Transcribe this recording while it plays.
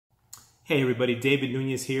Hey everybody, David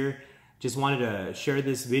Nuñez here. Just wanted to share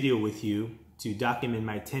this video with you to document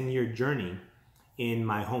my 10-year journey in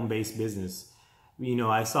my home-based business.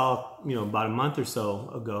 I saw, about a month or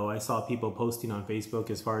so ago, I saw people posting on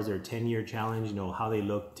Facebook as far as their 10-year challenge, how they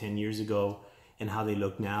looked 10 years ago and how they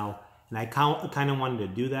look now. And I kind of wanted to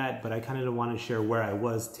do that, but I kind of want to share where I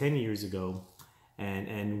was 10 years ago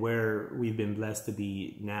and where we've been blessed to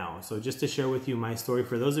be now. So just to share with you my story,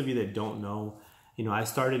 for those of you that don't know, I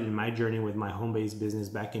started in my journey with my home-based business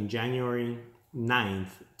back in January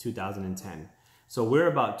 9th, 2010. So we're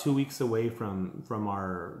about 2 weeks away from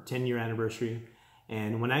our 10-year anniversary.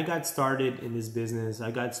 And when I got started in this business,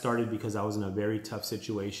 I got started because I was in a very tough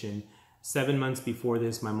situation. 7 months before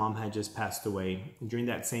this, my mom had just passed away. During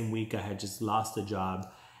that same week, I had just lost a job,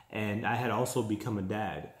 and I had also become a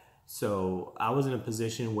dad. So I was in a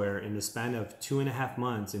position where in the span of 2.5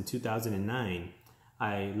 months in 2009,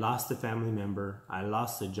 I lost a family member, I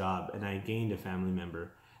lost a job, and I gained a family member.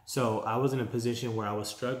 So I was in a position where I was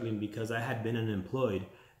struggling because I had been unemployed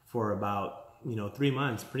for about 3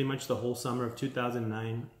 months, pretty much the whole summer of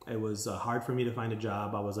 2009. It was hard for me to find a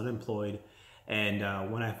job. I was unemployed. And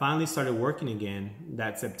when I finally started working again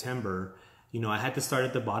that September, I had to start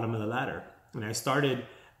at the bottom of the ladder. And I started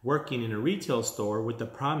working in a retail store with the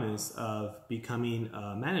promise of becoming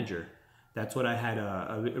a manager. That's what I had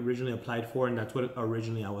originally applied for, and that's what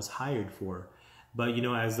originally I was hired for. But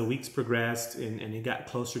as the weeks progressed and it got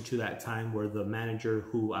closer to that time where the manager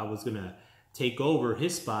who I was gonna take over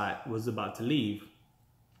his spot was about to leave,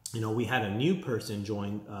 we had a new person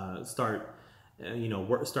start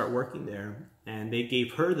working there, and they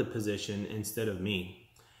gave her the position instead of me.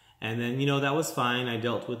 And then that was fine. I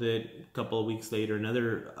dealt with it. A couple of weeks later,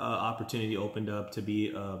 another opportunity opened up to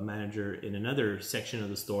be a manager in another section of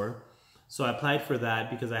the store. So I applied for that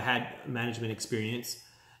because I had management experience,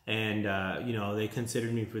 and they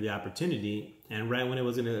considered me for the opportunity. And right when it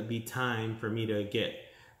was going to be time for me to get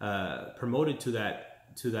promoted to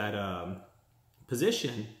that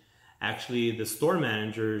position, actually the store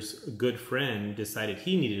manager's good friend decided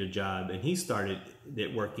he needed a job, and he started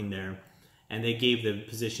working there, and they gave the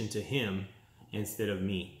position to him instead of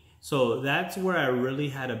me. So that's where I really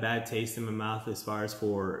had a bad taste in my mouth as far as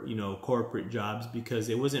for corporate jobs, because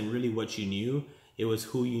it wasn't really what you knew, it was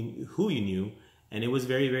who you knew. And it was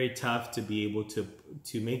very, very tough to be able to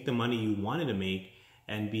make the money you wanted to make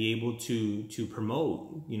and be able to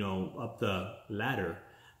promote up the ladder,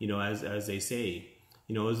 as they say.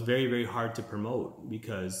 It was very, very hard to promote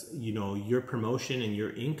because your promotion and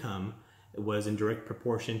your income was in direct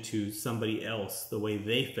proportion to somebody else, the way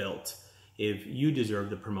they felt, if you deserve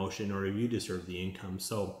the promotion or if you deserve the income.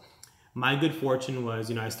 So my good fortune was,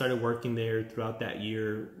 I started working there throughout that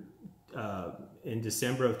year. In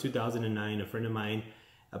December of 2009, a friend of mine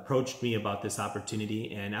approached me about this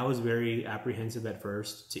opportunity, and I was very apprehensive at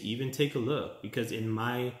first to even take a look, because in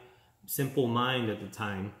my simple mind at the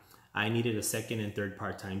time, I needed a second and third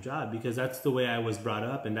part-time job, because that's the way I was brought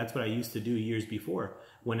up, and that's what I used to do years before.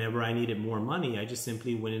 Whenever I needed more money, I just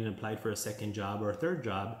simply went and applied for a second job or a third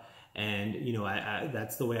job. And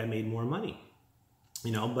that's the way I made more money.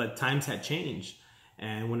 But times had changed,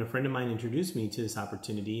 and when a friend of mine introduced me to this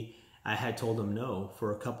opportunity, I had told him no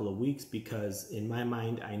for a couple of weeks, because in my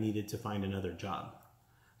mind I needed to find another job.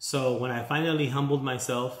 So when I finally humbled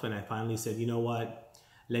myself and I finally said, you know what,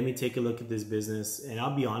 let me take a look at this business. And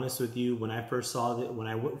I'll be honest with you, when I first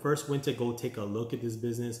first went to go take a look at this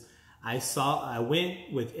business, I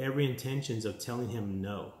went with every intentions of telling him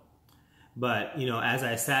no. But, as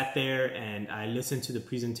I sat there and I listened to the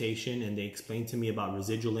presentation, and they explained to me about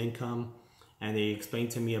residual income, and they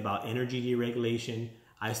explained to me about energy deregulation,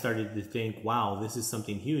 I started to think, wow, this is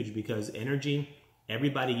something huge, because energy,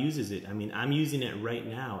 everybody uses it. I mean, I'm using it right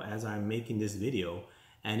now as I'm making this video,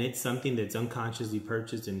 and it's something that's unconsciously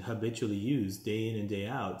purchased and habitually used day in and day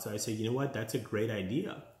out. So I said, you know what, that's a great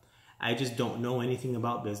idea. I just don't know anything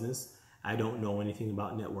about business. I don't know anything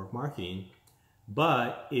about network marketing.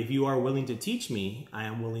 But if you are willing to teach me, I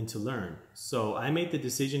am willing to learn. So I made the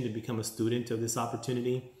decision to become a student of this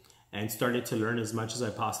opportunity and started to learn as much as I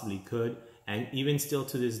possibly could. And even still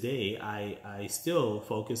to this day, I still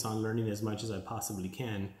focus on learning as much as I possibly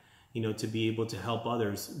can, to be able to help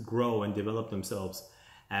others grow and develop themselves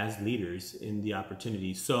as leaders in the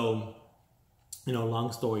opportunity. So,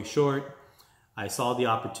 long story short, I saw the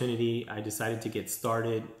opportunity. I decided to get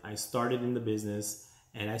started. I started in the business.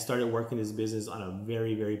 And I started working this business on a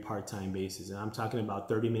very, very part-time basis. And I'm talking about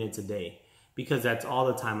 30 minutes a day, because that's all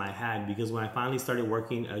the time I had. Because when I finally started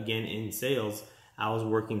working again in sales, I was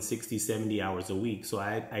working 60, 70 hours a week. So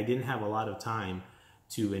I didn't have a lot of time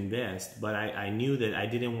to invest, but I knew that I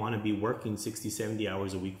didn't want to be working 60, 70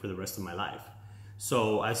 hours a week for the rest of my life.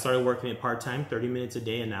 So I started working it part-time, 30 minutes a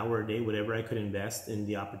day, an hour a day, whatever I could invest in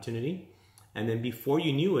the opportunity. And then before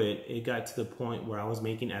you knew it, it got to the point where I was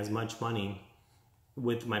making as much money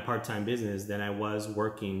with my part-time business than I was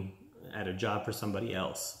working at a job for somebody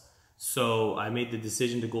else. So I made the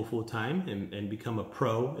decision to go full-time and become a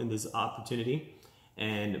pro in this opportunity.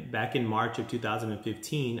 And back in March of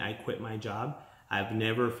 2015, I quit my job. I've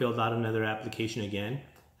never filled out another application again.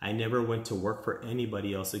 I never went to work for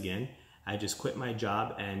anybody else again. I just quit my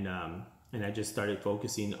job and I just started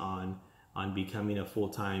focusing on becoming a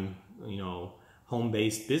full-time,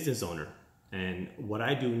 home-based business owner. And what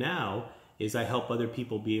I do now is I help other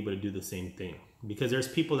people be able to do the same thing, because there's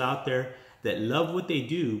people out there that love what they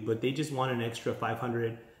do, but they just want an extra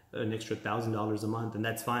 $500, an extra $1,000 a month, and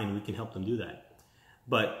that's fine. We can help them do that.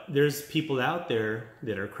 But there's people out there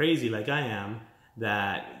that are crazy like I am,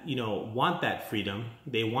 that want that freedom.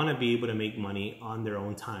 They want to be able to make money on their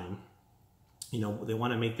own time. They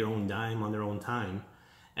want to make their own dime on their own time,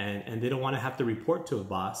 and they don't want to have to report to a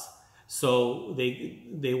boss. So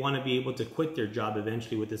they want to be able to quit their job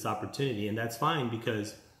eventually with this opportunity, and that's fine,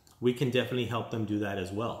 because we can definitely help them do that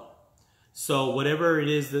as well. So whatever it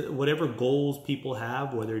is, whatever goals people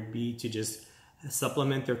have, whether it be to just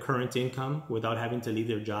supplement their current income without having to leave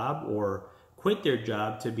their job, or quit their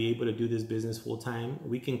job to be able to do this business full time,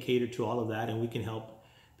 we can cater to all of that, and we can help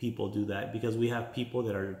people do that, because we have people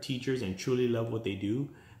that are teachers and truly love what they do,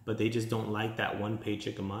 but they just don't like that one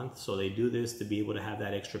paycheck a month. So they do this to be able to have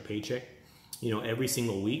that extra paycheck, every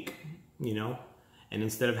single week, and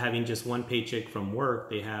instead of having just one paycheck from work,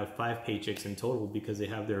 they have 5 paychecks in total, because they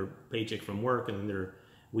have their paycheck from work and then their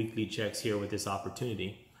weekly checks here with this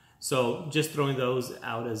opportunity. So just throwing those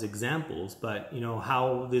out as examples, but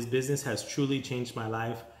how this business has truly changed my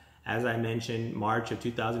life. As I mentioned, March of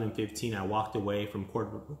 2015, I walked away from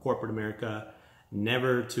corporate America,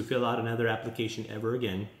 never to fill out another application ever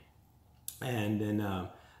again. And then,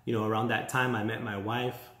 around that time, I met my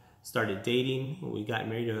wife, started dating. We got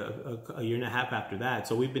married a year and a half after that.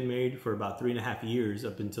 So we've been married for about 3.5 years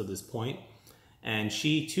up until this point. And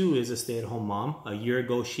she too is a stay-at-home mom. A year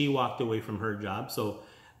ago, she walked away from her job. So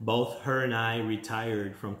both her and I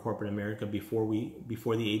retired from corporate America before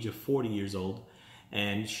the age of 40 years old.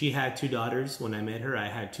 And she had 2 daughters. When I met her, I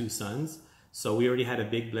had 2 sons. So we already had a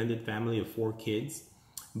big blended family of 4 kids.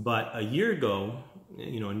 But a year ago,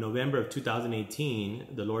 in November of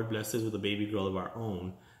 2018, the Lord blessed us with a baby girl of our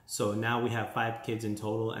own. So now we have 5 kids in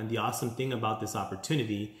total. And the awesome thing about this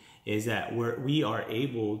opportunity is that we are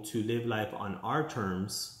able to live life on our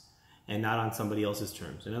terms and not on somebody else's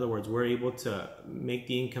terms. In other words, we're able to make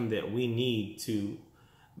the income that we need to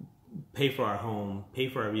pay for our home, pay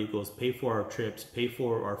for our vehicles, pay for our trips, pay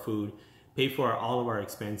for our food, pay for all of our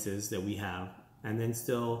expenses that we have, and then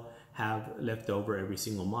still have left over every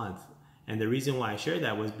single month. And the reason why I shared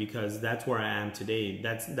that was because that's where I am today.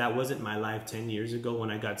 That wasn't my life 10 years ago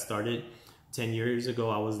when I got started. 10 years ago,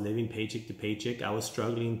 I was living paycheck to paycheck. I was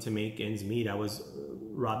struggling to make ends meet. I was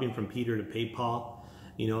robbing from Peter to pay Paul,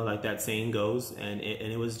 like that saying goes. And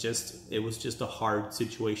it was just a hard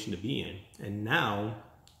situation to be in. And now,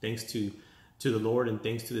 thanks to the Lord and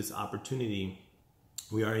thanks to this opportunity,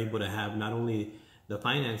 we are able to have not only the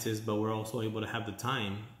finances, but we're also able to have the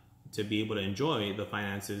time to be able to enjoy the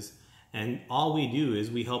finances. And all we do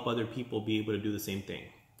is we help other people be able to do the same thing,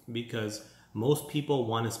 because most people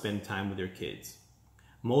want to spend time with their kids.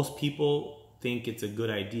 Most people think it's a good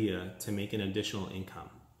idea to make an additional income.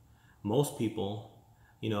 Most people,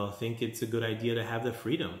 think it's a good idea to have the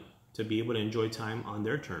freedom to be able to enjoy time on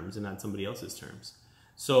their terms and not somebody else's terms.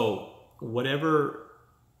 So whatever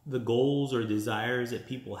the goals or desires that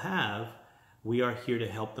people have, we are here to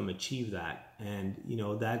help them achieve that. And,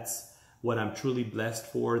 that's what I'm truly blessed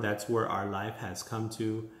for. That's where our life has come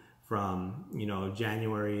to from,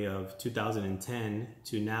 January of 2010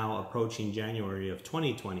 to now approaching January of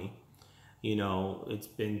 2020. It's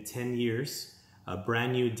been 10 years, a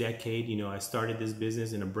brand new decade. I started this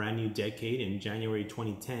business in a brand new decade in January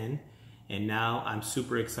 2010. And now I'm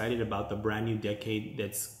super excited about the brand new decade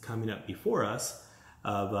that's coming up before us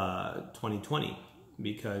of 2020.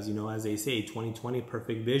 Because, as they say, 2020,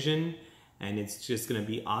 perfect vision. And it's just going to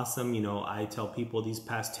be awesome. I tell people these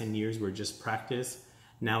past 10 years were just practice.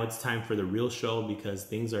 Now it's time for the real show, because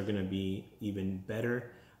things are going to be even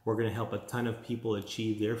better. We're going to help a ton of people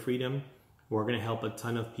achieve their freedom. We're going to help a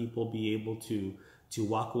ton of people be able to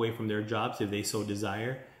walk away from their jobs if they so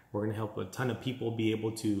desire. We're going to help a ton of people be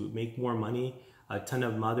able to make more money. A ton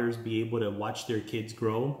of mothers be able to watch their kids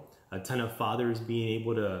grow. A ton of fathers being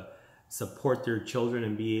able to support their children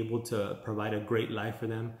and be able to provide a great life for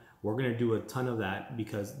them. We're going to do a ton of that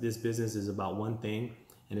because this business is about one thing,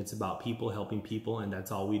 and it's about people helping people, and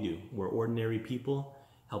that's all we do. We're ordinary people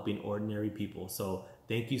helping ordinary people. So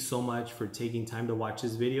thank you so much for taking time to watch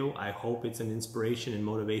this video. I hope it's an inspiration and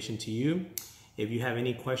motivation to you. If you have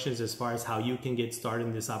any questions as far as how you can get started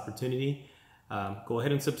in this opportunity, go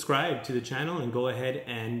ahead and subscribe to the channel, and go ahead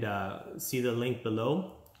and see the link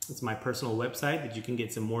below. It's my personal website that you can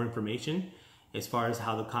get some more information as far as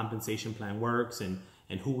how the compensation plan works and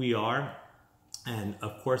who we are. And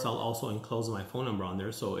of course, I'll also enclose my phone number on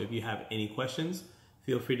there. So if you have any questions,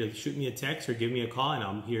 feel free to shoot me a text or give me a call, and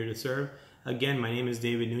I'm here to serve. Again, my name is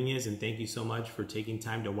David Nuñez, and thank you so much for taking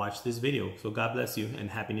time to watch this video. So God bless you, and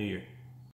Happy New Year.